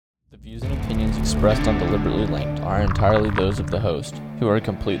The views and opinions expressed on Deliberately Linked are entirely those of the host, who are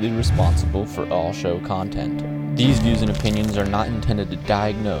completely responsible for all show content. These views and opinions are not intended to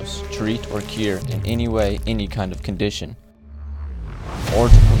diagnose, treat, or cure in any way any kind of condition, or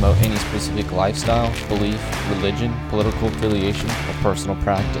to promote any specific lifestyle, belief, religion, political affiliation, or personal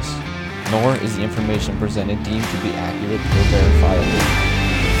practice. Nor is the information presented deemed to be accurate or verifiable.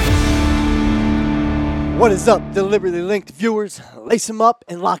 What is up, Deliberately Linked viewers? Lace them up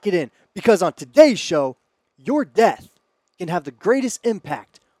and lock it in, because on today's show, your death can have the greatest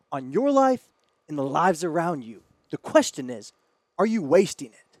impact on your life and the lives around you. The question is, are you wasting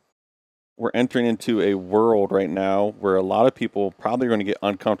it? We're entering into a world right now where a lot of people probably are going to get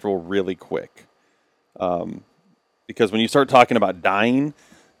uncomfortable really quick. Because when you start talking about dying,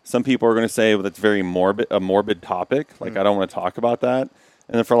 some people are going to say, well, that's a morbid topic. Like, I don't want to talk about that.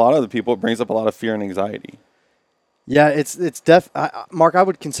 And then for a lot of other people, it brings up a lot of fear and anxiety. Yeah, Mark, I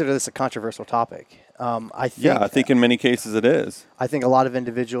would consider this a controversial topic. I think in many cases it is. I think a lot of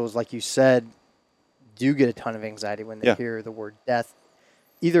individuals, like you said, do get a ton of anxiety when they hear the word death,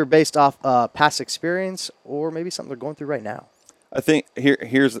 either based off past experience or maybe something they're going through right now. I think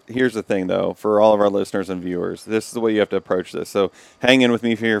here's the thing, though, for all of our listeners and viewers. This is the way you have to approach this. So hang in with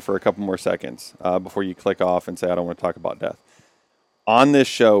me here for a couple more seconds before you click off and say, I don't want to talk about death. On this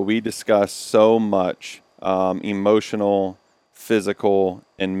show, we discuss so much emotional, physical,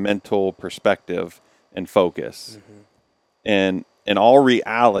 and mental perspective and focus. Mm-hmm. And in all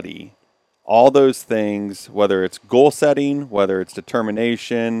reality, all those things, whether it's goal setting, whether it's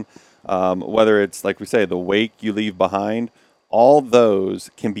determination, whether it's, like we say, the wake you leave behind, all those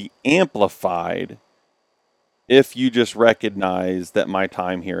can be amplified if you just recognize that my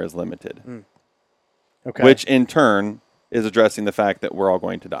time here is limited. Mm. Okay. Which in turn is addressing the fact that we're all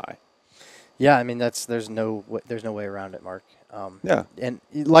going to die. Yeah, I mean there's no way around it, Mark. And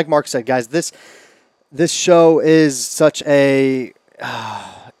like Mark said, guys, this show is such a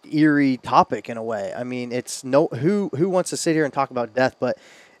eerie topic in a way. I mean, it's who wants to sit here and talk about death, but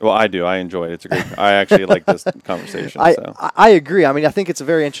well, I do. I enjoy it. It's a great. I actually like this conversation. I agree. I mean, I think it's a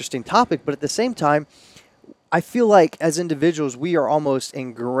very interesting topic, but at the same time, I feel like as individuals, we are almost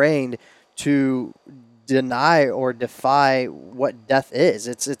ingrained to deny or defy what death is.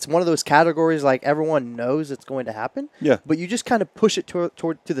 It's one of those categories like everyone knows it's going to happen. Yeah. But you just kind of push it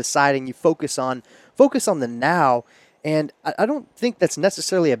to the side and you focus on the now. And I don't think that's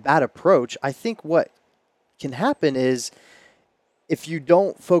necessarily a bad approach. I think what can happen is if you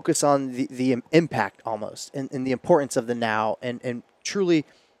don't focus on the impact almost and the importance of the now and truly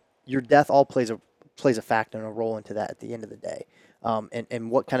your death all plays a factor and a role into that at the end of the day.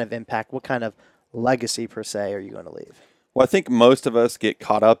 And what kind of impact, what kind of legacy per se are you going to leave? Well, I think most of us get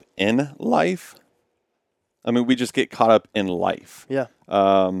caught up in life. I mean, we just get caught up in life. Yeah.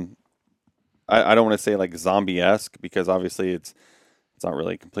 I don't want to say like zombie-esque because obviously it's not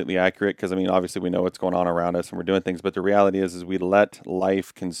really completely accurate because, I mean, obviously we know what's going on around us and we're doing things, but the reality is we let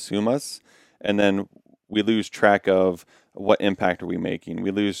life consume us and then we lose track of what impact are we making.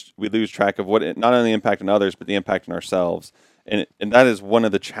 We lose track of what not only the impact on others, but the impact on ourselves. And that is one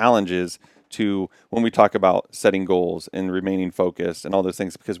of the challenges to when we talk about setting goals and remaining focused and all those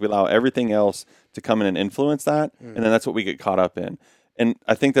things, because we allow everything else to come in and influence that. And then that's what we get caught up in. And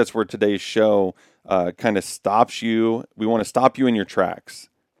I think that's where today's show kind of stops you. We want to stop you in your tracks.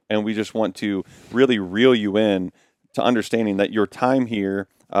 And we just want to really reel you in to understanding that your time here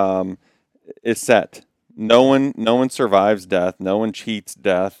is set. No one survives death. No one cheats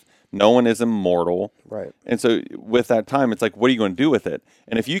death. No one is immortal. Right. And so with that time, it's like, what are you going to do with it?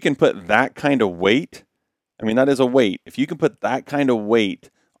 And if you can put that kind of weight, I mean, that is a weight. If you can put that kind of weight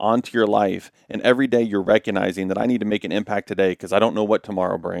onto your life and every day you're recognizing that I need to make an impact today because I don't know what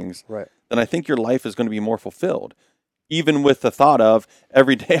tomorrow brings, right, then I think your life is going to be more fulfilled. Even with the thought of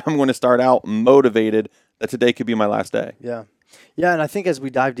every day I'm going to start out motivated that today could be my last day. Yeah. Yeah, and I think as we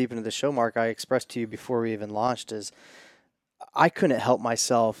dive deep into the show, Mark, I expressed to you before we even launched is I couldn't help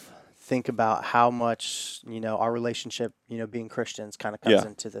myself think about how much, our relationship, being Christians kind of comes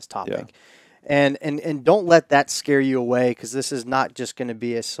into this topic. Yeah. And don't let that scare you away, because this is not just going to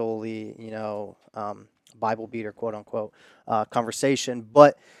be a solely, Bible beater, quote unquote, conversation.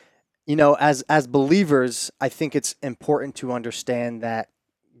 But, as believers, I think it's important to understand that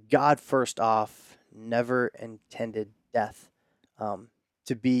God, first off, never intended death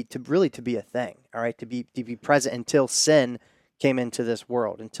to be a thing. All right. To be present until sin came into this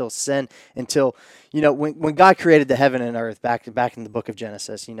world, until when God created the heaven and earth back in the book of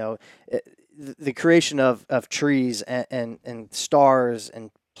Genesis, the creation of trees and stars and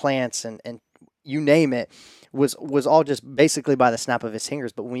plants and you name it was all just basically by the snap of his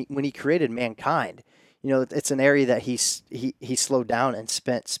fingers. But when he created mankind, it's an area that he slowed down and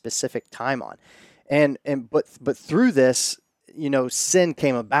spent specific time on, but through this, sin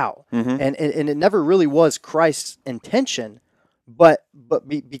came about, and it never really was Christ's intention, but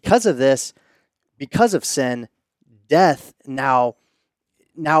because of this, because of sin, death now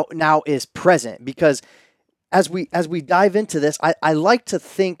is present. Because as we dive into this, I like to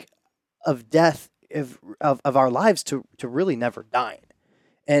think of death of our lives to really never dying,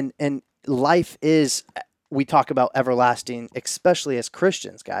 and life is, we talk about everlasting, especially as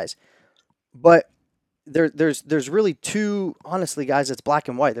Christians, guys, but there's really two, honestly, guys, it's black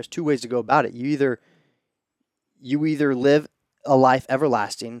and white. There's two ways to go about it. You either live a life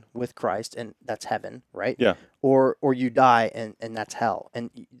everlasting with Christ, and that's heaven, right? Yeah. Or you die, and that's hell. And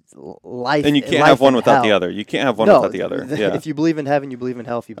life, and you can't life have one without hell. the other. You can't have one without the other. Yeah. If you believe in heaven, you believe in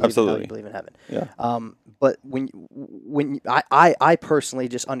hell. If you believe in hell, you believe in heaven. Yeah. But I personally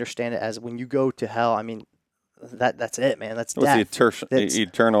just understand it as, when you go to hell, I mean, that's it, man. That's death. The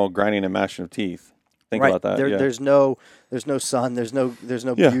eternal grinding and mashing of teeth. Think right. about that. There's no sun. There's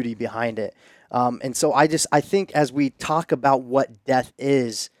no beauty behind it. And so I think as we talk about what death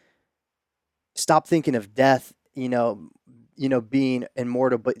is, stop thinking of death, being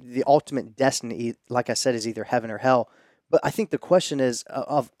immortal, but the ultimate destiny, like I said, is either heaven or hell. But I think the question is,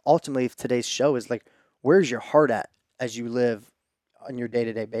 of ultimately, if today's show is like, where's your heart at as you live on your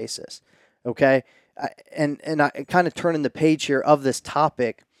day-to-day basis? Okay. And I kind of turning the page here of this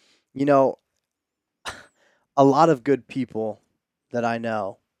topic, a lot of good people that I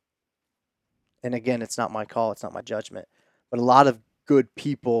know, and again, it's not my call, it's not my judgment, but a lot of good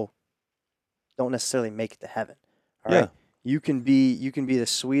people don't necessarily make it to heaven. All right. You can be the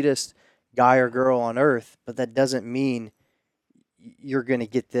sweetest guy or girl on earth, but that doesn't mean you're going to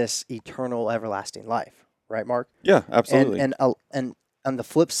get this eternal, everlasting life, right, Mark? Yeah, absolutely. And on the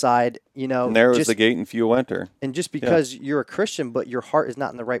flip side, narrow is the gate and few enter. And just because you're a Christian, but your heart is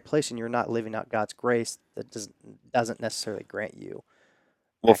not in the right place and you're not living out God's grace, that doesn't necessarily grant you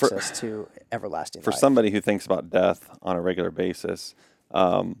access to everlasting life. For somebody who thinks about death on a regular basis,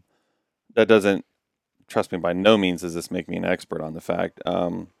 that doesn't, trust me, by no means does this make me an expert on the fact.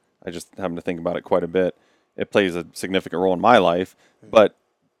 I just happen to think about it quite a bit. It plays a significant role in my life, but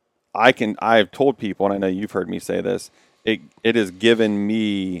I've told people, and I know you've heard me say this, it has given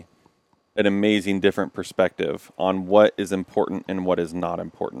me an amazing different perspective on what is important and what is not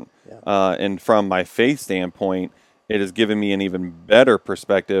important. Yeah. And from my faith standpoint, it has given me an even better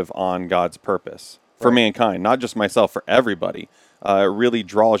perspective on God's purpose for mankind, not just myself, for everybody. It really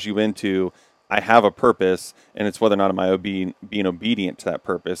draws you into, I have a purpose, and it's whether or not am I being obedient to that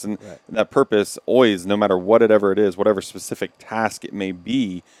purpose. And that purpose always, no matter whatever it is, whatever specific task it may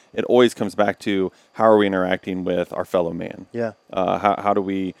be, it always comes back to, how are we interacting with our fellow man? Yeah. How do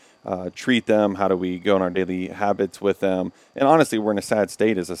we treat them? How do we go in our daily habits with them? And honestly, we're in a sad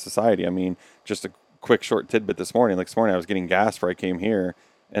state as a society. I mean, just a quick short tidbit this morning. Like this morning, I was getting gas before I came here,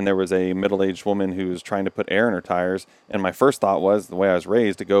 and there was a middle-aged woman who was trying to put air in her tires. And my first thought was, the way I was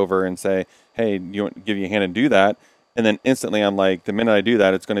raised, to go over and say, hey, you want to give you a hand and do that? And then instantly I'm like, the minute I do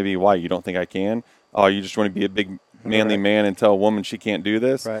that, it's going to be, why? You don't think I can? Oh, you just want to be a big manly man and tell a woman she can't do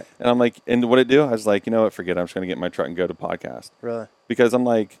this? Right. And I'm like, and what did it do? I was like, you know what, forget it. I'm just going to get in my truck and go to podcast. Really? Because I'm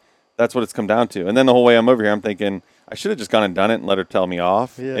like, that's what it's come down to. And then the whole way I'm over here, I'm thinking, I should have just gone and done it and let her tell me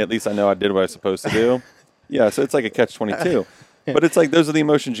off. Yeah. At least I know I did what I was supposed to do. Yeah, so it's like a catch-22. But it's like, those are the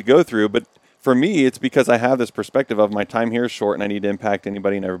emotions you go through. But for me, it's because I have this perspective of, my time here is short and I need to impact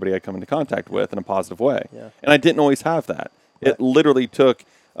anybody and everybody I come into contact with in a positive way. Yeah. And I didn't always have that. It literally took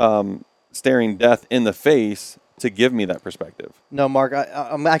staring death in the face to give me that perspective. No, Mark,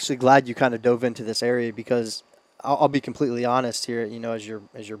 I'm actually glad you kind of dove into this area, because I'll be completely honest here,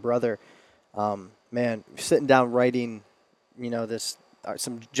 as your brother, man, sitting down writing,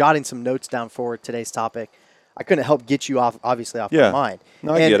 jotting some notes down for today's topic, I couldn't help get you off my mind.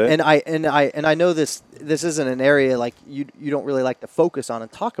 No, I get it. And I know this isn't an area like you don't really like to focus on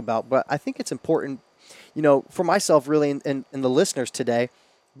and talk about, but I think it's important, for myself really and the listeners today,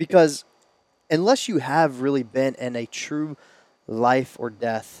 because unless you have really been in a true life or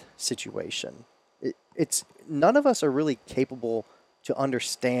death situation, it's none of us are really capable to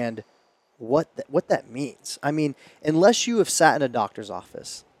understand what that means. I mean, unless you have sat in a doctor's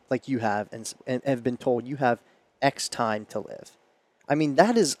office like you have and have been told you have X time to live. I mean,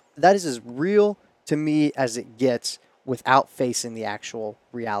 that is as real to me as it gets without facing the actual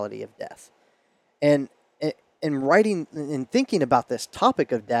reality of death. And writing and thinking about this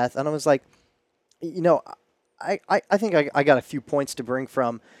topic of death, and I was like, I think I got a few points to bring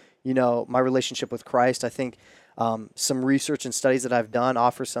from, my relationship with Christ. I think some research and studies that I've done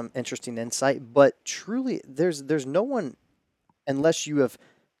offer some interesting insight. But truly, there's no one, unless you have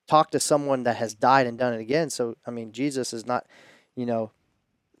talked to someone that has died and done it again. So, I mean, Jesus is not, you know,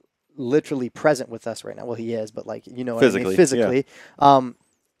 literally present with us right now. Well, he is, but like, you know what I mean? Physically.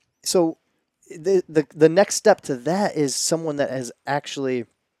 So the next step to that is someone that has actually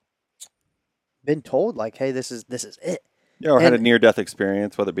been told, like, hey, this is it. Yeah, or had a near-death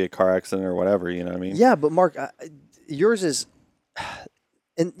experience, whether it be a car accident or whatever, you know what I mean? Yeah, but Mark, yours is,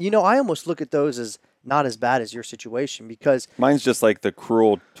 and I almost look at those as not as bad as your situation, because mine's just like the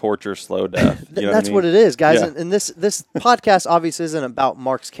cruel torture, slow death. That's what it is, guys. Yeah. And this podcast obviously isn't about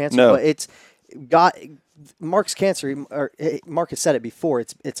Mark's cancer, but it's God. Mark's cancer, or Mark has said it before.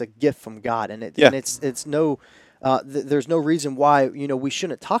 It's a gift from God, and it's no. There's no reason why we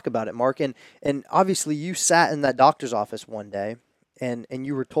shouldn't talk about it, Mark. And obviously you sat in that doctor's office one day, and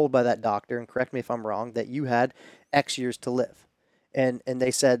you were told by that doctor, and correct me if I'm wrong, that you had X years to live, and they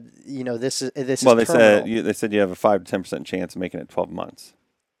said this is well, terminal. they said you have a 5 to 10% chance of making it 12 months,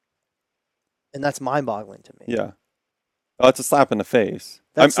 and that's mind-boggling to me. Yeah, oh, it's a slap in the face.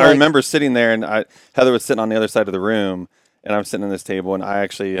 I remember sitting there, and Heather was sitting on the other side of the room. And I'm sitting at this table, and I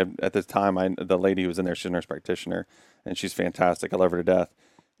actually, at this time, the lady who was in there, she's a nurse practitioner, and she's fantastic. I love her to death.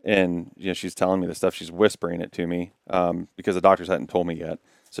 And she's telling me the stuff. She's whispering it to me because the doctors hadn't told me yet.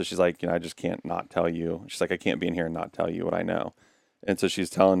 So she's like, I just can't not tell you. She's like, I can't be in here and not tell you what I know. And so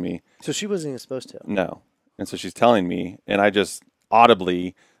she's telling me. So she wasn't even supposed to. No. And so she's telling me, and I just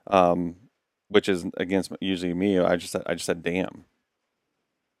audibly, which is against usually me, I just said, damn.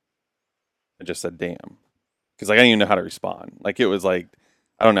 I just said, damn. Because I didn't even know how to respond. Like, it was like,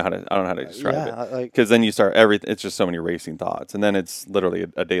 I don't know how to describe it. Because then you start it's just so many racing thoughts, and then it's literally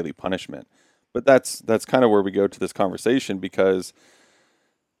a daily punishment. But that's kind of where we go to this conversation, because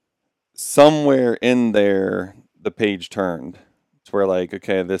somewhere in there the page turned to where, like,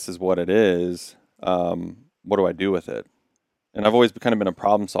 okay, this is what it is. What do I do with it? And I've always kind of been a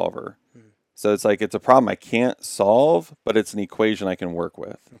problem solver. So it's like, it's a problem I can't solve, but it's an equation I can work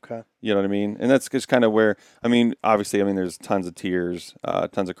with. Okay. You know what I mean? And that's just kind of where, obviously, there's tons of tears,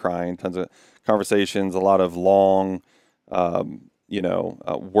 tons of crying, tons of conversations, a lot of long,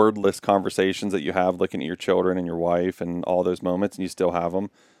 wordless conversations that you have looking at your children and your wife and all those moments, and you still have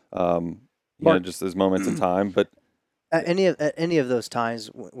them. Just those moments in time. But at any of those times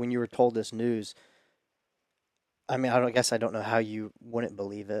when you were told this news, I don't know how you wouldn't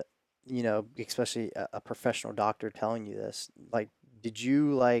believe it. Especially a professional doctor telling you this. Like, did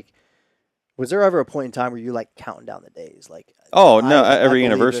you was there ever a point in time where you counting down the days? Like, oh no, every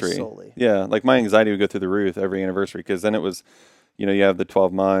anniversary. Yeah, like my anxiety would go through the roof every anniversary, because then it was, you have the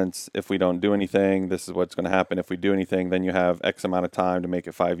 12 months. If we don't do anything, this is what's going to happen. If we do anything, then you have X amount of time to make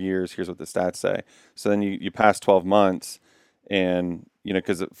it 5 years. Here's what the stats say. So then you pass 12 months, and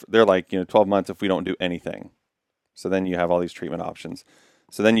because they're like 12 months if we don't do anything. So then you have all these treatment options.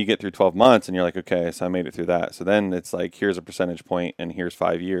 So then you get through 12 months and you're like, okay, so I made it through that. So then it's like, here's a percentage point and here's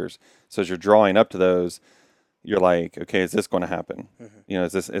 5 years. So as you're drawing up to those, you're like, okay, is this going to happen?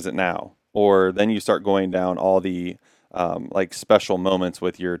 Mm-hmm. Is it now? Or then you start going down all the special moments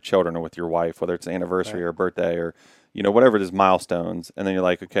with your children or with your wife, whether it's an anniversary or a birthday or, whatever it is, milestones. And then you're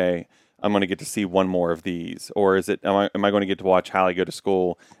like, okay, I'm going to get to see one more of these. Or is it, am I going to get to watch Hallie go to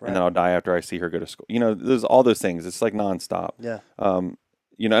school and then I'll die after I see her go to school? There's all those things. It's like nonstop. Yeah.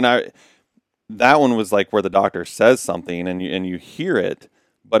 And that one was like where the doctor says something and you hear it,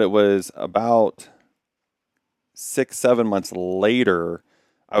 but it was about 6-7 months later.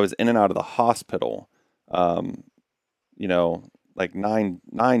 I was in and out of the hospital, like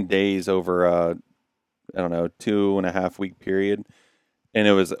nine days over a 2.5 week period. And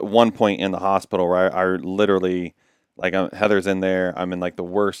it was at one point in the hospital where I literally, Heather's in there. I'm in the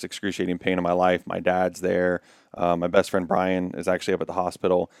worst excruciating pain of my life. My dad's there. My best friend Brian is actually up at the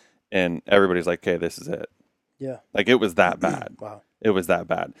hospital, and everybody's like, okay, this is it. Yeah. It was that bad. Wow. It was that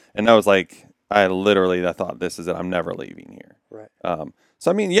bad. And I was like, I thought, this is it. I'm never leaving here. Right.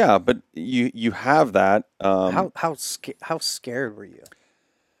 So, yeah, but you have that. How scared were you?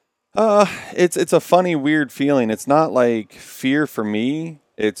 It's a funny, weird feeling. It's not like fear for me.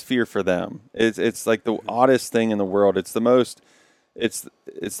 It's fear for them. It's like the oddest thing in the world. It's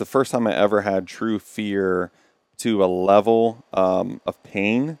the first time I ever had true fear to a level of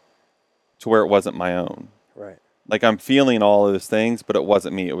pain to where it wasn't my own. Right. Like, I'm feeling all of those things, but it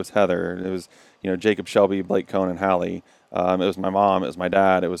wasn't me. It was Heather. It was, Jacob Shelby, Blake Cohn, and Hallie. It was my mom. It was my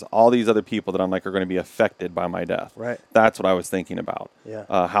dad. It was all these other people that I'm like are going to be affected by my death. Right. That's what I was thinking about.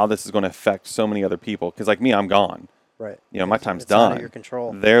 Yeah. How this is going to affect so many other people. Because like me, I'm gone. Right. My time's it's out done. of your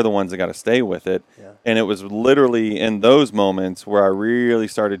control. They're the ones that got to stay with it. Yeah. And it was literally in those moments where I really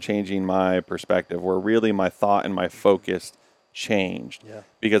started changing my perspective, where really my thought and my focus changed. Yeah.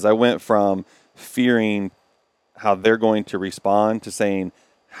 Because I went from fearing how they're going to respond to saying,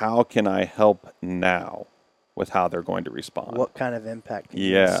 how can I help now with how they're going to respond? What kind of impact can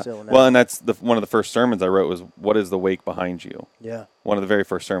you Yeah. instill now? Well, and that's one of the first sermons I wrote was, what is the wake behind you? Yeah. One of the very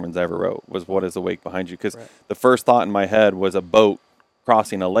first sermons I ever wrote was, what is the wake behind you? Because Right. the first thought in my head was a boat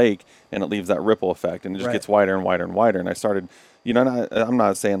crossing a lake, and it leaves that ripple effect, and it just Right. gets wider and wider and wider. And I started, I'm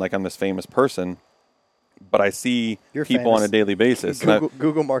not saying like I'm this famous person, but I see You're people famous. on a daily basis.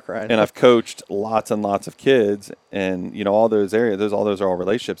 Google Mark Ryan. And I've coached lots and lots of kids, and all those areas. All those are all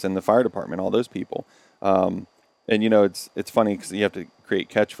relationships in the fire department. All those people, and it's funny because you have to create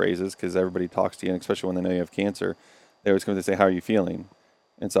catchphrases because everybody talks to you, and especially when they know you have cancer. They always come to say, "How are you feeling?"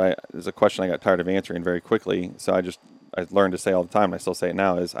 And so there's a question I got tired of answering very quickly. So I learned to say all the time, and I still say it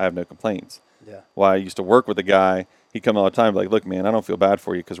now: is I have no complaints. Yeah. Well, I used to work with a guy. He'd come all the time, like, "Look, man, I don't feel bad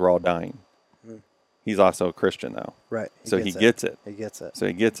for you because we're all dying." He's also a Christian, though. Right. He gets it. He gets it. So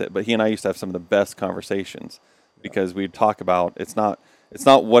he gets it. But he and I used to have some of the best conversations because we'd talk about it's not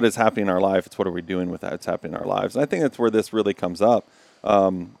what is happening in our life, it's what are we doing with that that's happening in our lives. And I think that's where this really comes up.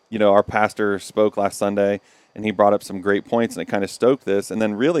 Our pastor spoke last Sunday, and he brought up some great points, and it kind of stoked this. And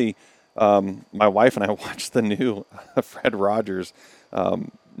then really, my wife and I watched the new Fred Rogers,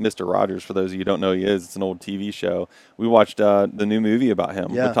 Mr. Rogers, for those of you who don't know who he is. It's an old TV show. We watched the new movie about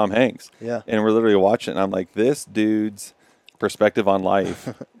him with Tom Hanks. Yeah. And we're literally watching it, and I'm like, this dude's perspective on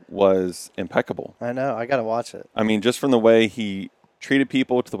life was impeccable. I know. I got to watch it. I mean, just from the way he treated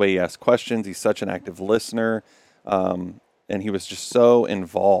people to the way he asked questions, he's such an active listener, and he was just so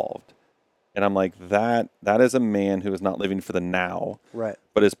involved. And I'm like, that is a man who is not living for the now. Right.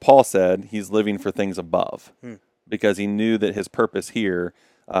 But as Paul said, he's living for things above because he knew that his purpose here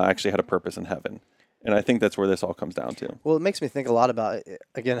actually had a purpose in heaven. And I think that's where this all comes down to. Well, it makes me think a lot about,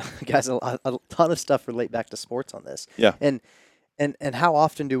 again, guys, a ton of stuff relate back to sports on this. Yeah. And how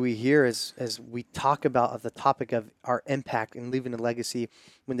often do we hear as we talk about the topic of our impact and leaving a legacy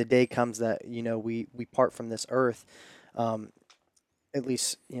when the day comes that, we part from this earth, at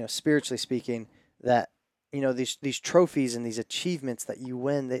least, spiritually speaking, that, these trophies and these achievements that you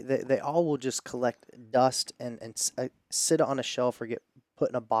win, they all will just collect dust and sit on a shelf or get put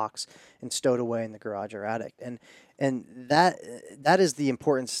in a box and stowed away in the garage or attic. And that is the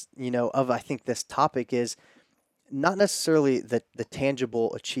importance, of, I think, this topic is not necessarily the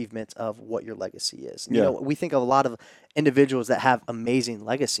tangible achievements of what your legacy is. Yeah. We think of a lot of individuals that have amazing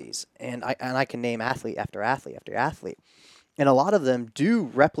legacies, and I can name athlete after athlete after athlete. And a lot of them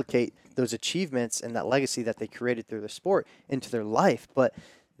do replicate those achievements and that legacy that they created through their sport into their life. But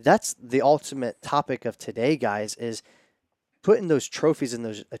that's the ultimate topic of today, guys, is putting those trophies and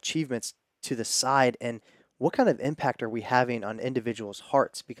those achievements to the side, and what kind of impact are we having on individuals'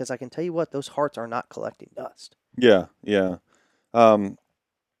 hearts? Because I can tell you what, those hearts are not collecting dust. Yeah, yeah. I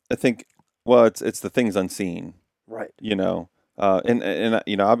think, well, it's the things unseen. Right. And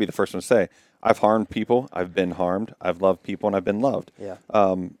I'll be the first one to say, I've harmed people, I've been harmed, I've loved people, and I've been loved. Yeah.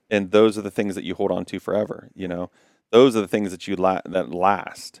 And those are the things that you hold on to forever. Those are the things that that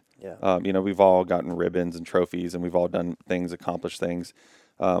last. Yeah. We've all gotten ribbons and trophies, and we've all done things, accomplished things.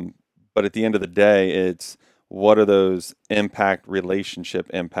 But at the end of the day, it's what are those relationship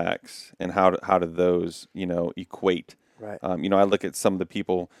impacts, and how do those equate? Right. I look at some of the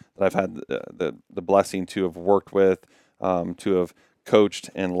people that I've had the blessing to have worked with, to have coached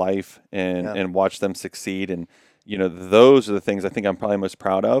in life and watched them succeed. And, those are the things I think I'm probably most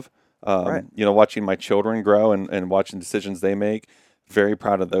proud of. Right. Watching my children grow and watching decisions they make, very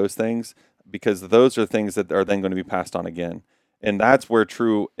proud of those things, because those are things that are then going to be passed on again. And that's where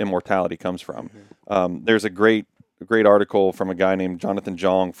true immortality comes from. Mm-hmm. There's a great article from a guy named Jonathan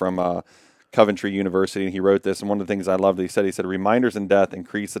Jong from Coventry University, and he wrote this. And one of the things I loved, he said, reminders in death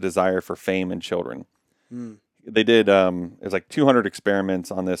increase the desire for fame in children. They did, it was like 200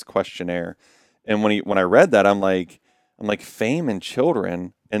 experiments on this questionnaire. And when I read that, I'm like, fame in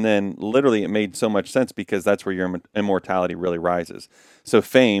children. And then literally it made so much sense because that's where your immortality really rises. So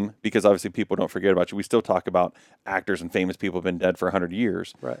fame, because obviously people don't forget about you. We still talk about actors and famous people who've been dead for 100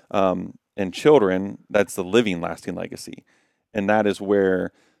 years. Right. And children, that's the living, lasting legacy. And that is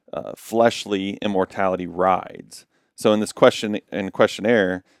where fleshly immortality rides. So in this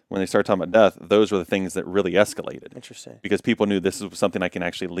questionnaire, when they started talking about death, those were the things that really escalated. Interesting. Because people knew this is something I can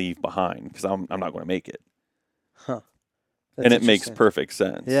actually leave behind because I'm not going to make it. Huh. And it makes perfect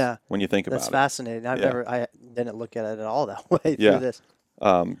sense. Yeah. When you think about it. That's fascinating. I didn't look at it at all that way Yeah. through this.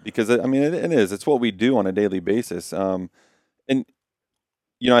 Because I mean, it is. It's what we do on a daily basis. And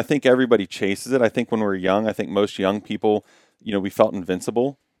I think everybody chases it. I think when we're young, I think most young people, we felt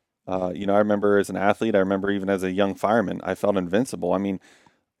invincible. I remember as an athlete, I remember even as a young fireman, I felt invincible. I mean,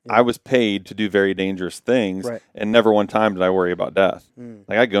 Yeah. I was paid to do very dangerous things, Right. and never one time did I worry about death. Mm.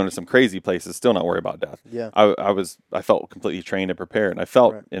 Like, I'd go into some crazy places, still not worry about death. Yeah. I felt completely trained and prepared, and I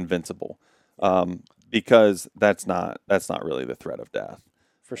felt Right. invincible, because that's not really the threat of death.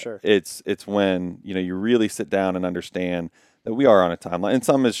 For sure. It's when you really sit down and understand that we are on a timeline, and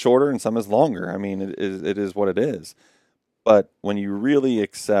some is shorter and some is longer. I mean, it is what it is. But when you really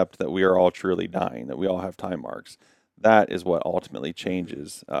accept that we are all truly dying, that we all have time marks, that is what ultimately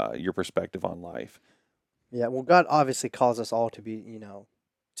changes your perspective on life. Yeah. Well, God obviously calls us all to be,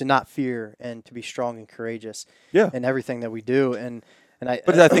 to not fear and to be strong and courageous Yeah. in everything that we do. And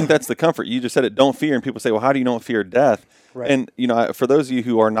But I think that's the comfort. You just said it, don't fear. And people say, well, how do you not fear death? Right. And, for those of you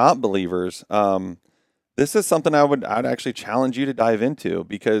who are not believers, this is something I'd actually challenge you to dive into,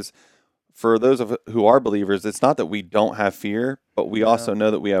 because for those who are believers, it's not that we don't have fear, but we also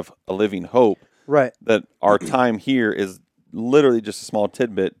know that we have a living hope, right. that our time here is literally just a small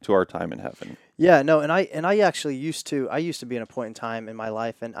tidbit to our time in heaven. Yeah, no, and I actually used to be in a point in time in my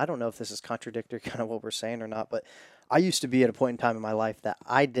life, and I don't know if this is contradictory kind of what we're saying or not, but I used to be at a point in time in my life that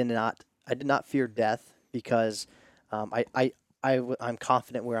I did not fear death, because I'm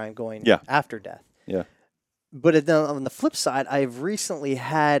confident where I'm going after death. Yeah. But on the flip side, I've recently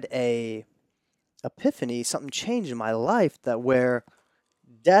had a epiphany, something changed in my life, that where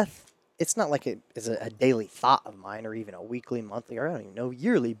death, it's not like it is a daily thought of mine, or even a weekly, monthly, or I don't even know,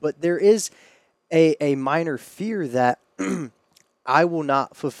 yearly, but there is a minor fear that I will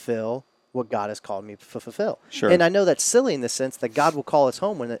not fulfill what God has called me to fulfill. Sure. And I know that's silly in the sense that God will call us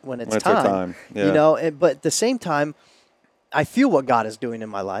home when it's our time. time. Yeah. But at the same time, I feel what God is doing in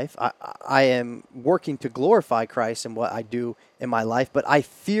my life. I am working to glorify Christ in what I do in my life, but I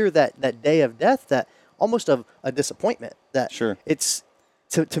fear that day of death, that almost of a disappointment. That Sure. it's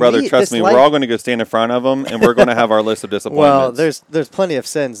to Brother, me, trust this me, life, we're all going to go stand in front of them, and we're going to have our list of disappointments. well, there's plenty of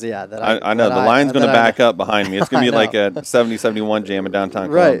sins, yeah. That I know. The line's going to back up behind me. It's going to be I like a 70-71 jam in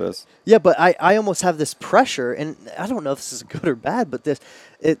downtown Right. Columbus. Yeah, but I almost have this pressure, and I don't know if this is good or bad, but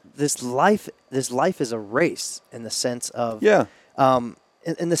this life is a race in the sense of Yeah.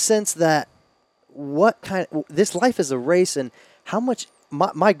 in the sense that this life is a race, and how much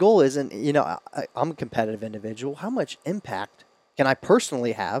my goal is, and I'm a competitive individual. How much impact can I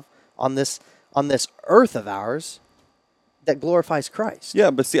personally have on this earth of ours that glorifies Christ? Yeah,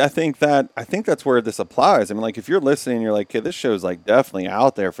 but see, I think that's where this applies. I mean, like, if you're listening, you're like, okay, this show's like definitely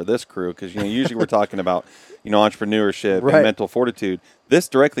out there for this crew, because usually we're talking about entrepreneurship Right. and mental fortitude. This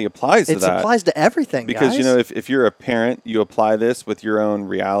directly applies to It that. applies to everything, Because guys. if you're a parent, you apply this with your own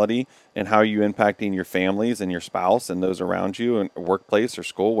reality and how you impacting your families and your spouse and those around you in workplace or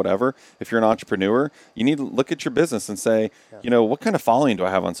school, whatever. If you're an entrepreneur, you need to look at your business and say, what kind of following do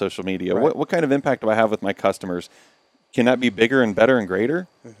I have on social media? Right. What kind of impact do I have with my customers? Can that be bigger and better and greater?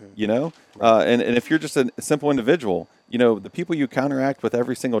 And if you're just a simple individual, the people you counteract with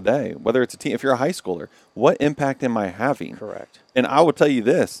every single day, whether it's a team, if you're a high schooler, what impact am I having? Correct. And I will tell you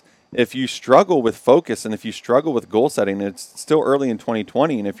this, if you struggle with focus and if you struggle with goal setting, it's still early in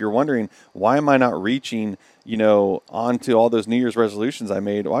 2020. And if you're wondering, why am I not reaching, onto all those New Year's resolutions I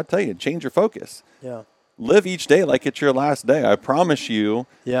made? Well, I'll tell you, change your focus. Yeah. Live each day like it's your last day. I promise you,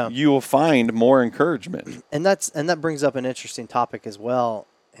 you will find more encouragement. And that brings up an interesting topic as well.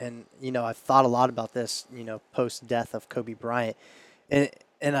 And I've thought a lot about this, post death of Kobe Bryant, and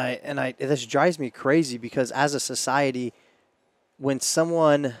this drives me crazy, because as a society, when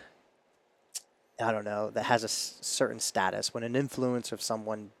someone, I don't know, that has a certain status, when an influence of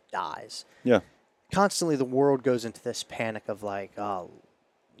someone dies, Yeah. constantly the world goes into this panic of like, oh,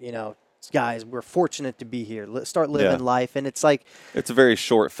 guys, we're fortunate to be here. Let's start living life, and it's like It's a very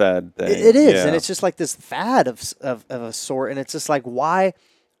short-fed thing. it is, Yeah. and it's just like this fad of a sort, and it's just like, why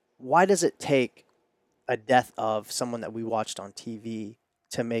does it take a death of someone that we watched on TV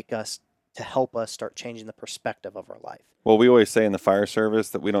to help us start changing the perspective of our life? Well, we always say in the fire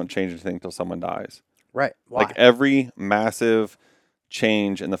service that we don't change anything until someone dies. Right. Why? Like, every massive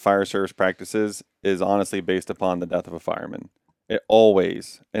change in the fire service practices is honestly based upon the death of a fireman. It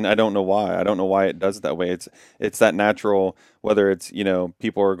always, and I don't know why. I don't know why it does it that way. It's that natural, whether it's,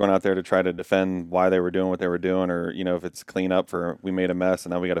 people are going out there to try to defend why they were doing what they were doing, or, if it's clean up for, we made a mess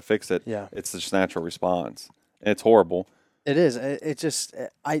and now we got to fix it. Yeah. It's just natural response. And it's horrible. It is. It just,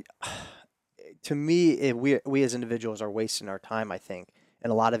 to me, we as individuals are wasting our time, I think.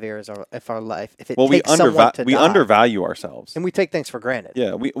 in a lot of areas of our life. If it Well, takes someone to we die, undervalue ourselves. and we take things for granted.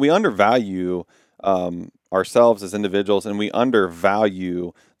 Yeah, we undervalue ourselves as individuals, and we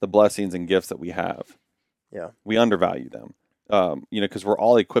undervalue the blessings and gifts that we have. Yeah. We undervalue them. Because we're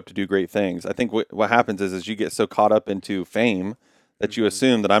all equipped to do great things. I think what happens is you get so caught up into fame that you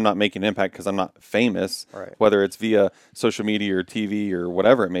assume that I'm not making an impact because I'm not famous, Right. whether it's via social media or TV or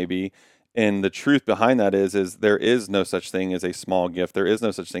whatever it may be. And the truth behind that is there is no such thing as a small gift. There is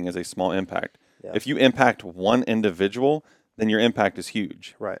no such thing as a small impact. Yeah. If you impact one individual, then your impact is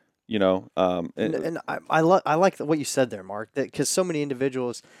huge. Right. And I like what you said there, Mark, that because so many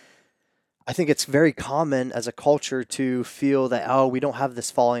individuals, I think it's very common as a culture to feel that, oh, we don't have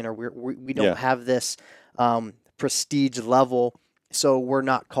this following, or we don't Yeah. have this prestige level, so we're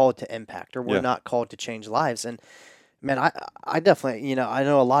not called to impact, or we're Yeah. not called to change lives. And man, I definitely, I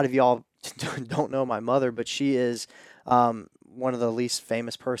know a lot of y'all don't know my mother, but she is one of the least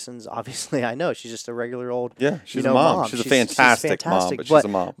famous persons, obviously, I know. She's just a regular old, yeah, she's you a know, mom. She's a fantastic mom, but she's a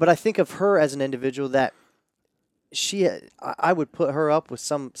mom. But I think of her as an individual that I would put her up with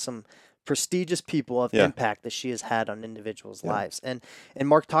some prestigious people of Yeah. impact that she has had on individuals' Yeah. lives. And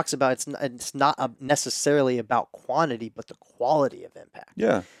Mark talks about it's not necessarily about quantity, but the quality of impact.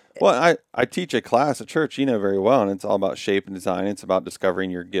 Yeah. Well, I teach a class at church, very well, and it's all about shape and design. It's about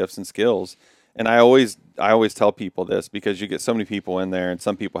discovering your gifts and skills. And I always tell people this because you get so many people in there, and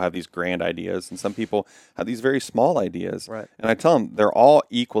some people have these grand ideas, and some people have these very small ideas. Right. And I tell them they're all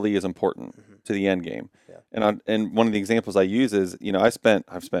equally as important to the end game. Yeah. And one of the examples I use is, I've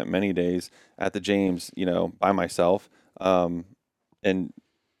spent many days at the James, by myself, and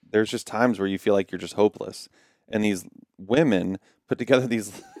there's just times where you feel like you're just hopeless. And these women put together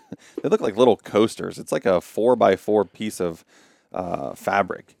these, they look like little coasters. It's like a 4x4 piece of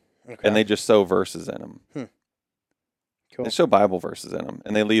fabric. Okay. And they just sew verses in them. Cool. They show Bible verses in them,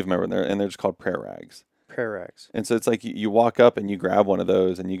 and they leave them over there, and they're just called prayer rags. Prayer rags. And so it's like you walk up and you grab one of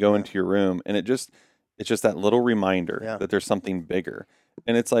those, and you go into your room, and it's just that little reminder that there's something bigger.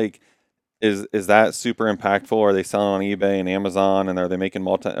 And it's like, is that super impactful? Are they selling on eBay and Amazon, and are they making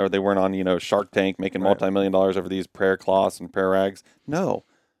are they weren't on Shark Tank making multi-million dollars over these prayer cloths and prayer rags? No.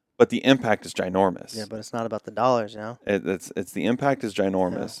 But the impact is ginormous. Yeah, but it's not about the dollars, It's the impact is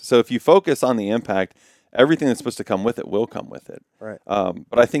ginormous. Yeah. So if you focus on the impact, everything that's supposed to come with it will come with it. Right.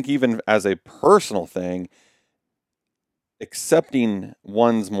 But I think even as a personal thing, accepting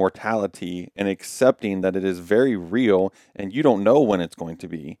one's mortality and accepting that it is very real and you don't know when it's going to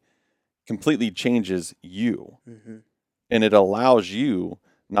be completely changes you. Mm-hmm. And it allows you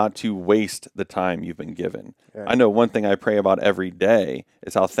not to waste the time you've been given. Right. I know one thing I pray about every day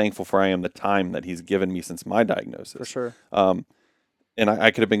is how thankful for I am the time that he's given me since my diagnosis. For sure. And I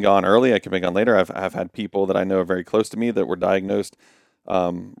could have been gone early. I could have been gone later. I've had people that I know are very close to me that were diagnosed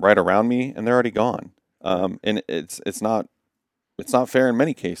right around me, and they're already gone. And it's not fair in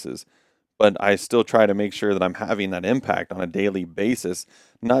many cases, but I still try to make sure that I'm having that impact on a daily basis,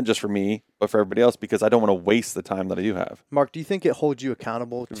 not just for me, but for everybody else, because I don't want to waste the time that I do have. Mark, do you think it holds you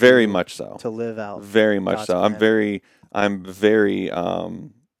accountable? Very much so. To live out. Very much God's so. plan? I'm very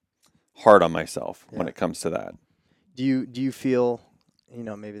hard on myself when it comes to that. Do you feel,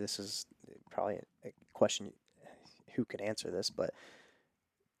 maybe this is probably a question, who could answer this, but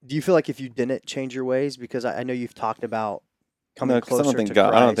do you feel like if you didn't change your ways, because I know you've talked about coming closer to Christ.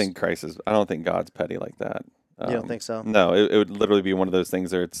 I don't think God's petty like that. You don't think so? No, it would literally be one of those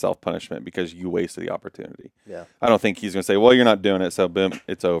things where it's self-punishment because you wasted the opportunity. Yeah. I don't think he's going to say, well, you're not doing it, so boom,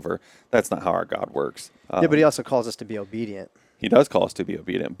 it's over. That's not how our God works. Yeah, but he also calls us to be obedient. He does call us to be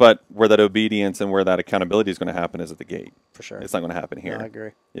obedient, but where that obedience and where that accountability is going to happen is at the gate. For sure. It's not going to happen here. No, I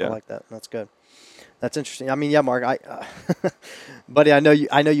agree. Yeah. I like that. That's good. That's interesting. I mean, yeah, Mark, buddy, I know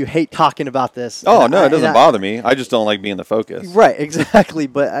you hate talking about this. Oh, no, it doesn't bother me. I just don't like being the focus. Right, exactly.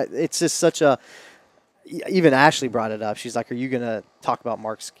 But it's just such a, even Ashley brought it up. She's like, are you going to talk about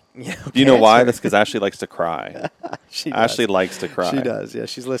Mark's Do you know why? That's because Ashley likes to cry. Ashley does. likes to cry. She does, yeah.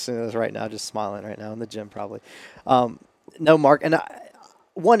 She's listening to this right now, just smiling right now in the gym probably. No, Mark, and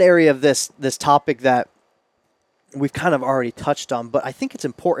one area of this topic that we've kind of already touched on, but I think it's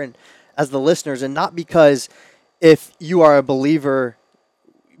important as the listeners, and not because if you are a believer,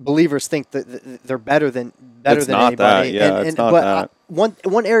 believers think that they're better than anybody. That. Yeah, it's not that.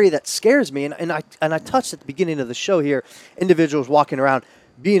 One area that scares me, and I touched at the beginning of the show here, individuals walking around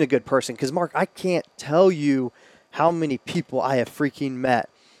being a good person. Because Mark, I can't tell you how many people I have freaking met,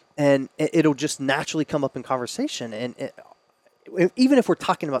 and it'll just naturally come up in conversation. And even if we're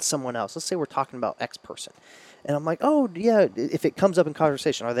talking about someone else, let's say we're talking about X person, And I'm like, oh, yeah, if it comes up in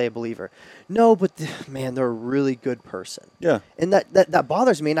conversation, are they a believer? No, but man, they're a really good person. Yeah. And that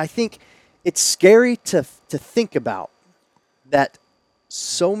bothers me. And I think it's scary to think about that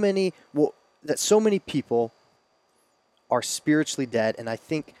so many people are spiritually dead. And I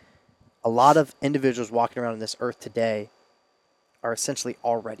think a lot of individuals walking around on this earth today are essentially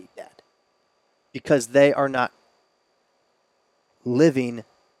already dead because they are not living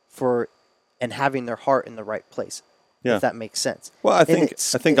for and having their heart in the right place. Yeah. If that makes sense. Well, I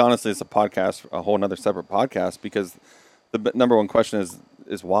think honestly, it's a whole another separate podcast, because the number one question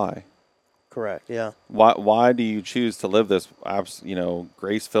is why. Correct. Yeah. Why do you choose to live this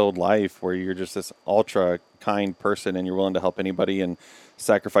grace-filled life where you're just this ultra kind person and you're willing to help anybody and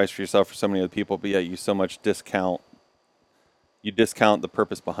sacrifice for yourself for so many other people, but yet you so much discount the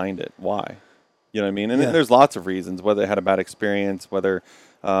purpose behind it? Why? You know what I mean? And there's lots of reasons, whether they had a bad experience, whether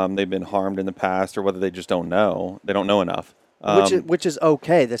they've been harmed in the past, or whether they just don't know. They don't know enough. Which is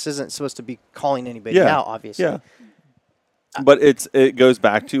okay. This isn't supposed to be calling anybody out, obviously. Yeah. But it goes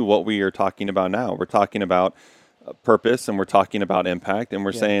back to what we are talking about now. We're talking about purpose, and we're talking about impact, and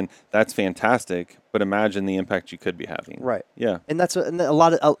we're saying that's fantastic, but imagine the impact you could be having. Right. Yeah. And that's a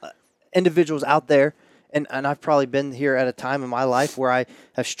lot of individuals out there, and I've probably been here at a time in my life where I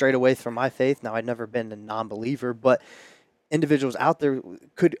have strayed away from my faith. Now, I've never been a non-believer, but individuals out there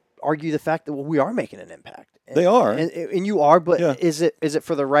could argue the fact that, well, we are making an impact. They are. And you are, but is it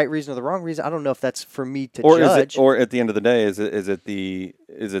for the right reason or the wrong reason? I don't know if that's for me to judge. Or at the end of the day, is it the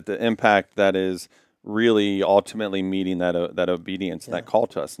impact that is really ultimately meeting that obedience, that call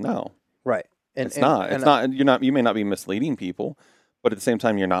to us? No. Right. It's not. You may not be misleading people, but at the same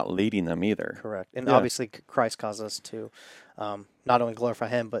time, you're not leading them either. Correct. And obviously, Christ calls us to not only glorify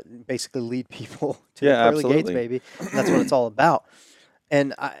Him, but basically lead people to the pearly gates, baby. And that's what it's all about.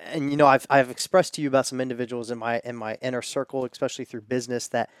 And I've expressed to you about some individuals in my inner circle, especially through business,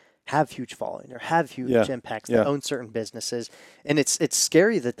 that have huge following or have huge impacts, that own certain businesses, and it's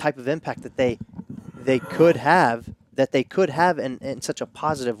scary the type of impact that they could have in such a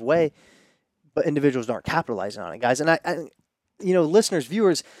positive way, but individuals aren't capitalizing on it, guys. And I listeners,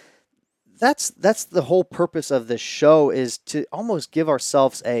 viewers, that's the whole purpose of this show, is to almost give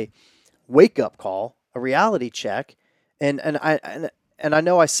ourselves a wake up call, a reality check, and I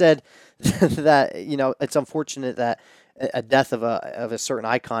know I said that it's unfortunate that a death of a certain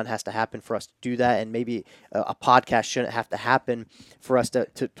icon has to happen for us to do that, and maybe a podcast shouldn't have to happen for us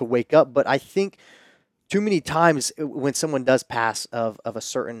to wake up. But I think too many times when someone does pass of a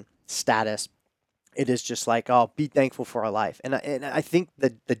certain status, it is just like, oh, be thankful for our life. And I think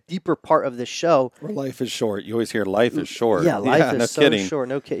the deeper part of this show... Or life is short. You always hear life is short. Yeah, life is so short.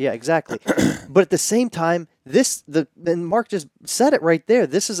 No kidding. Yeah, exactly. But at the same time, and Mark just said it right there,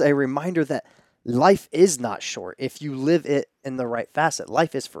 this is a reminder that life is not short if you live it in the right facet.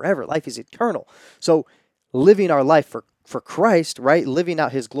 Life is forever. Life is eternal. So living our life for Christ, right? Living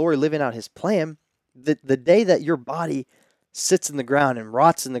out His glory, living out His plan, the day that your body sits in the ground and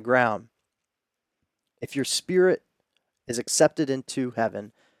rots in the ground, if your spirit is accepted into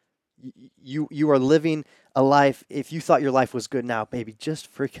heaven, you are living a life. If you thought your life was good now, baby,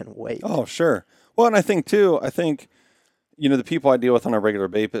 just freaking wait. Oh, sure. Well, and I think the people I deal with on a regular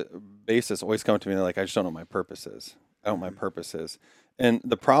basis always come to me and they're like, I just don't know what my purpose is. I don't know what my purpose is. And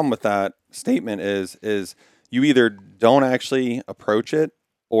the problem with that statement is you either don't actually approach it,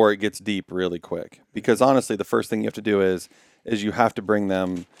 or it gets deep really quick. Because honestly, the first thing you have to do is you have to bring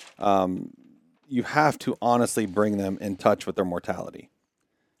them... you have to honestly bring them in touch with their mortality.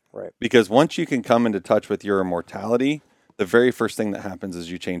 Right. Because once you can come into touch with your mortality, the very first thing that happens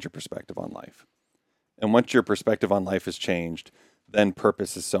is you change your perspective on life. And once your perspective on life is changed, then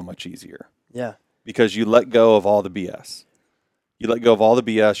purpose is so much easier. Yeah. Because you let go of all the BS. You let go of all the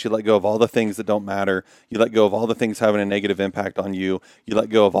BS. You let go of all the things that don't matter. You let go of all the things having a negative impact on you. You let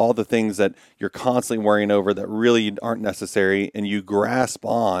go of all the things that you're constantly worrying over that really aren't necessary, and you grasp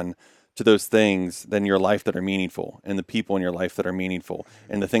on to those things then your life that are meaningful, and the people in your life that are meaningful,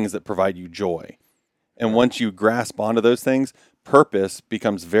 and the things that provide you joy. And once you grasp onto those things, purpose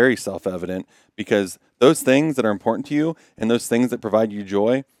becomes very self-evident, because those things that are important to you and those things that provide you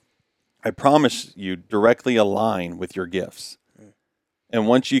joy, I promise you, directly align with your gifts. And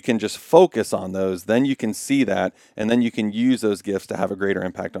once you can just focus on those, then you can see that, and then you can use those gifts to have a greater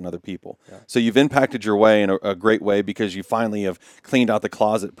impact on other people. Yeah. So you've impacted your way in a great way, because you finally have cleaned out the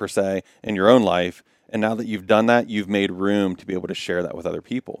closet, per se, in your own life. And now that you've done that, you've made room to be able to share that with other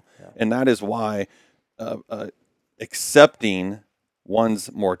people. Yeah. And that is why accepting one's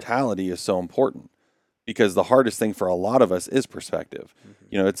mortality is so important. because the hardest thing for a lot of us is perspective.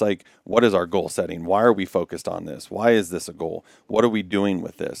 It's like, what is our goal setting? Why are we focused on this? Why is this a goal? What are we doing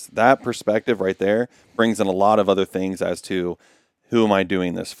with this? That perspective right there brings in a lot of other things as to who am I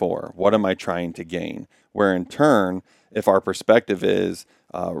doing this for? What am I trying to gain? Where in turn, if our perspective is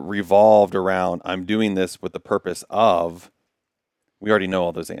revolved around, I'm doing this with the purpose of, we already know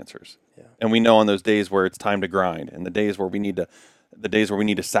all those answers. Yeah. And we know on those days where it's time to grind and the days where we need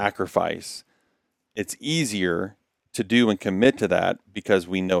to sacrifice, it's easier to do and commit to that because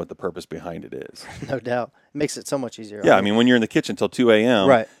we know what the purpose behind it is. No doubt. It makes it so much easier. Yeah, I mean, when you're in the kitchen till 2 a.m.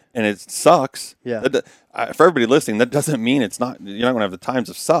 Right. and it sucks, Yeah. For everybody listening, that doesn't mean you're not going to have the times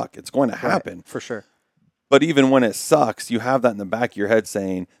of suck. It's going to happen. Right, for sure. But even when it sucks, you have that in the back of your head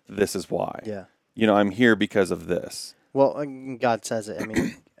saying, this is why. Yeah. I'm here because of this. Well, God says it. I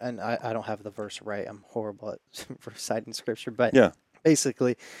mean, and I don't have the verse right. I'm horrible at reciting scripture. But Yeah.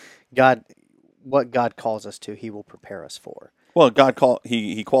 basically, what God calls us to, he will prepare us for. Well,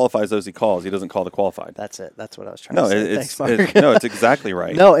 he qualifies those he calls. He doesn't call the qualified. That's it. That's what I was trying to say. Thanks, Mark. It's exactly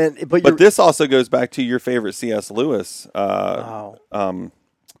right. No, but this also goes back to your favorite C.S. Lewis quote.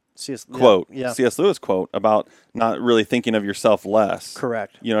 Yeah. C.S. Lewis quote about not really thinking of yourself less.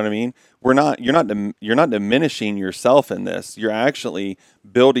 Correct. You know what I mean? You're not diminishing yourself in this. You're actually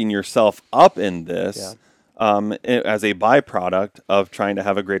building yourself up in this. Yeah. As a byproduct of trying to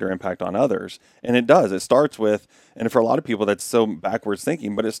have a greater impact on others. And it does. It starts with, and for a lot of people that's so backwards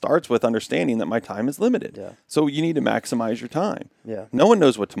thinking, but it starts with understanding that my time is limited. Yeah. So you need to maximize your time. Yeah. No one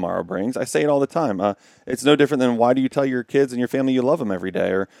knows what tomorrow brings. I say it all the time. It's no different than, why do you tell your kids and your family you love them every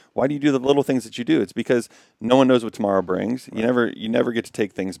day? Or why do you do the little things that you do? It's because no one knows what tomorrow brings. Right. You never get to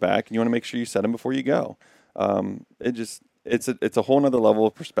take things back, and you want to make sure you set them before you go. It's a whole nother level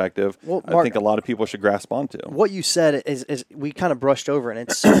of perspective. Well, Mark, I think a lot of people should grasp onto. What you said is we kind of brushed over, and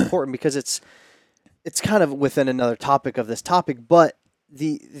it's so important because it's kind of within another topic of this topic, but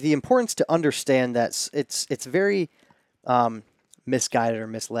the importance to understand that it's very misguided or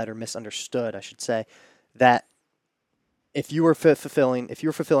misled or misunderstood, I should say, that if you were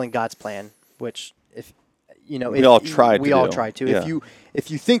fulfilling God's plan, which we all try to. Yeah.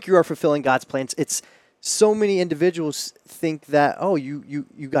 If you think you are fulfilling God's plans, it's so many individuals think that, oh, you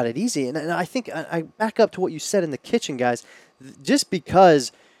got it easy. And I think I back up to what you said in the kitchen, guys. Just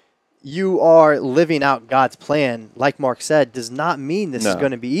because you are living out God's plan, like Mark said, does not mean this is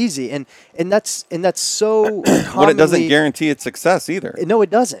going to be easy. And that's so commonly, but it doesn't guarantee its success either. No,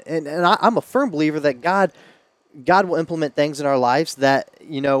 it doesn't. And I'm a firm believer that God will implement things in our lives that,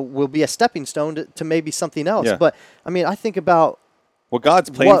 will be a stepping stone to maybe something else. Yeah. But I mean, I think about, well, God's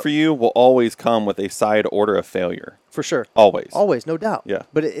plan for you will always come with a side order of failure. For sure. Always, no doubt. Yeah.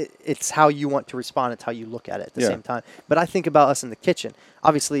 But it's how you want to respond. It's how you look at it at the Yeah. same time. But I think about us in the kitchen.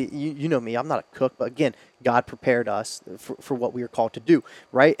 Obviously, you know me. I'm not a cook. But again, God prepared us for what we are called to do,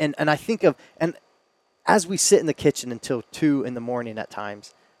 right? And I think of, and as we sit in the kitchen until 2 a.m. at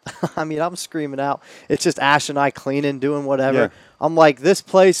times, I mean, I'm screaming out. It's just Ash and I cleaning, doing whatever. Yeah. I'm like, this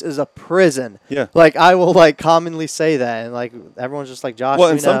place is a prison. Yeah. Like, I will, commonly say that. And, everyone's just like, Josh, well,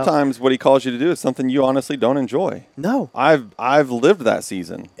 and sometimes what he calls you to do is something you honestly don't enjoy. No. I've lived that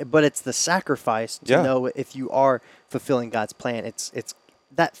season. But it's the sacrifice to know if you are fulfilling God's plan. It's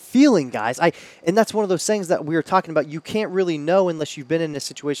that feeling, guys. And that's one of those things that we were talking about. You can't really know unless you've been in a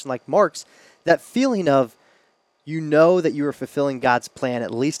situation like Mark's. That feeling of, that you are fulfilling God's plan,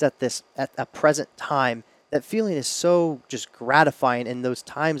 at least at a present time. That feeling is so just gratifying in those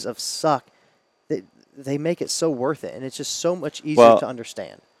times of suck. They make it so worth it, and it's just so much easier to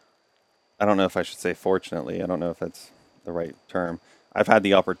understand. I don't know if I should say fortunately. I don't know if that's the right term. I've had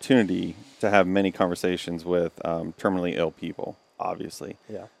the opportunity to have many conversations with terminally ill people, obviously,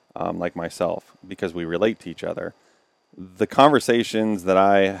 like myself, because we relate to each other. The conversations that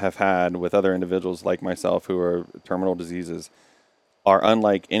I have had with other individuals like myself who are terminal diseases are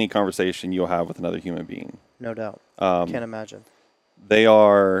unlike any conversation you'll have with another human being. No doubt. Can't imagine. They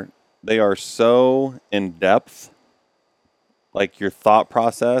are so in depth, like your thought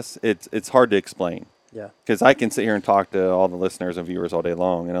process. It's hard to explain. Yeah. Because I can sit here and talk to all the listeners and viewers all day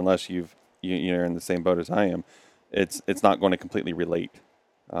long, and unless you're in the same boat as I am, it's not going to completely relate.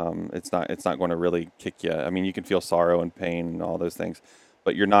 It's not going to really kick you. I mean, you can feel sorrow and pain and all those things,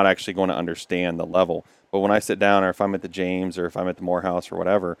 but you're not actually going to understand the level. But when I sit down, or if I'm at the James, or if I'm at the Morehouse or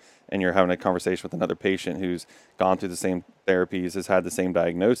whatever, and you're having a conversation with another patient who's gone through the same therapies, has had the same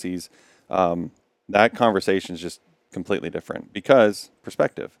diagnoses, that conversation is just completely different because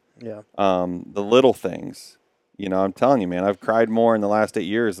perspective. Yeah. The little things, I'm telling you, man, I've cried more in the last 8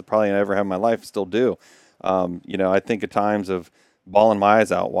 years than probably I ever have in my life, still do. I think at times of bawling my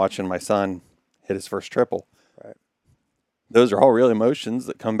eyes out watching my son hit his first triple. Right. Those are all real emotions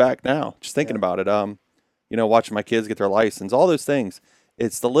that come back now. Just thinking about it. Watching my kids get their license, all those things.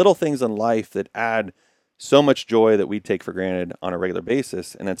 It's the little things in life that add so much joy that we take for granted on a regular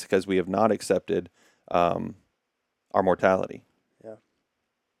basis, and that's because we have not accepted our mortality. Yeah.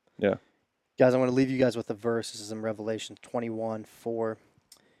 Yeah. Guys, I want to leave you guys with a verse. This is in Revelation 21:4.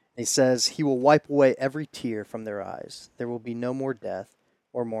 He says, "He will wipe away every tear from their eyes. There will be no more death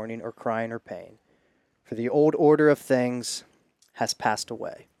or mourning or crying or pain, for the old order of things has passed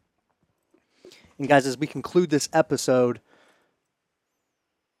away." And guys, as we conclude this episode,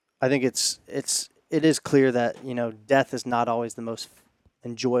 I think it is clear that, death is not always the most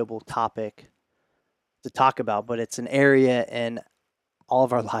enjoyable topic to talk about, but it's an area in all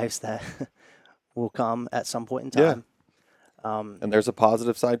of our lives that will come at some point in time. And there's a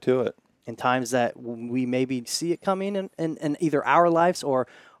positive side to it. In times that we maybe see it coming in either our lives or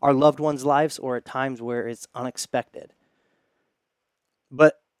our loved ones' lives, or at times where it's unexpected.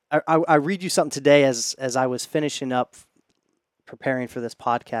 But I read you something today as I was finishing up preparing for this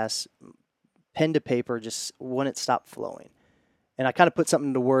podcast. Pen to paper just wouldn't stop flowing. And I kind of put something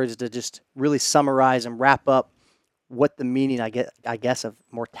into words to just really summarize and wrap up what the meaning, I guess, of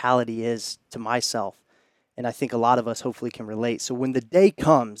mortality is to myself. And I think a lot of us hopefully can relate. So when the day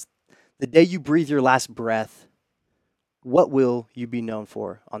comes, the day you breathe your last breath, what will you be known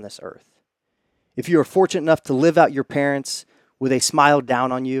for on this earth? If you are fortunate enough to live out your parents with a smile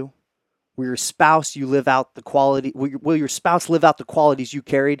down on you, will your spouse live out the qualities you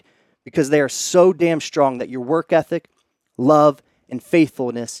carried, because they are so damn strong that your work ethic, love, and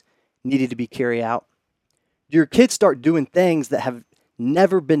faithfulness needed to be carried out? Do your kids start doing things that have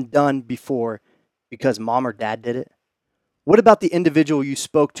never been done before because mom or dad did it? What about the individual you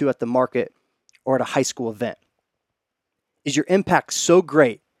spoke to at the market or at a high school event? Is your impact so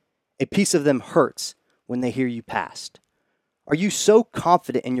great, a piece of them hurts when they hear you passed? Are you so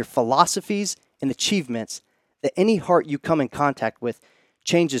confident in your philosophies and achievements that any heart you come in contact with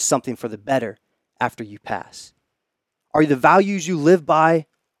changes something for the better after you pass? Are the values you live by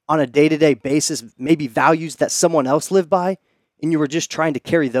on a day-to-day basis maybe values that someone else lived by, and you were just trying to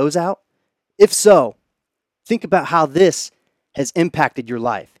carry those out? If so, think about how this has impacted your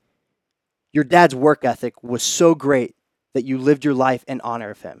life. Your dad's work ethic was so great that you lived your life in honor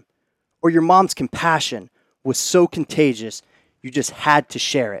of him. Or your mom's compassion was so contagious you just had to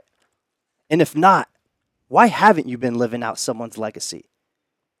share it. And if not, why haven't you been living out someone's legacy?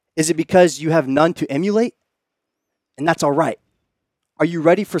 Is it because you have none to emulate? And that's all right. Are you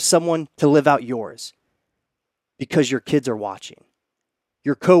ready for someone to live out yours? Because your kids are watching.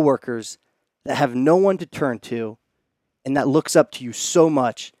 Your coworkers that have no one to turn to and that looks up to you so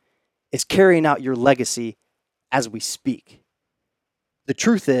much is carrying out your legacy as we speak. The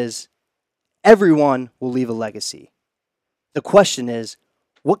truth is, everyone will leave a legacy. The question is,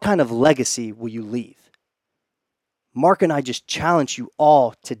 what kind of legacy will you leave? Mark and I just challenge you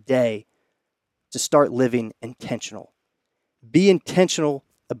all today to start living intentional. Be intentional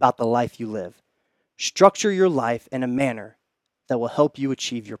about the life you live. Structure your life in a manner that will help you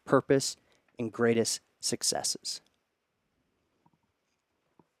achieve your purpose and greatest successes.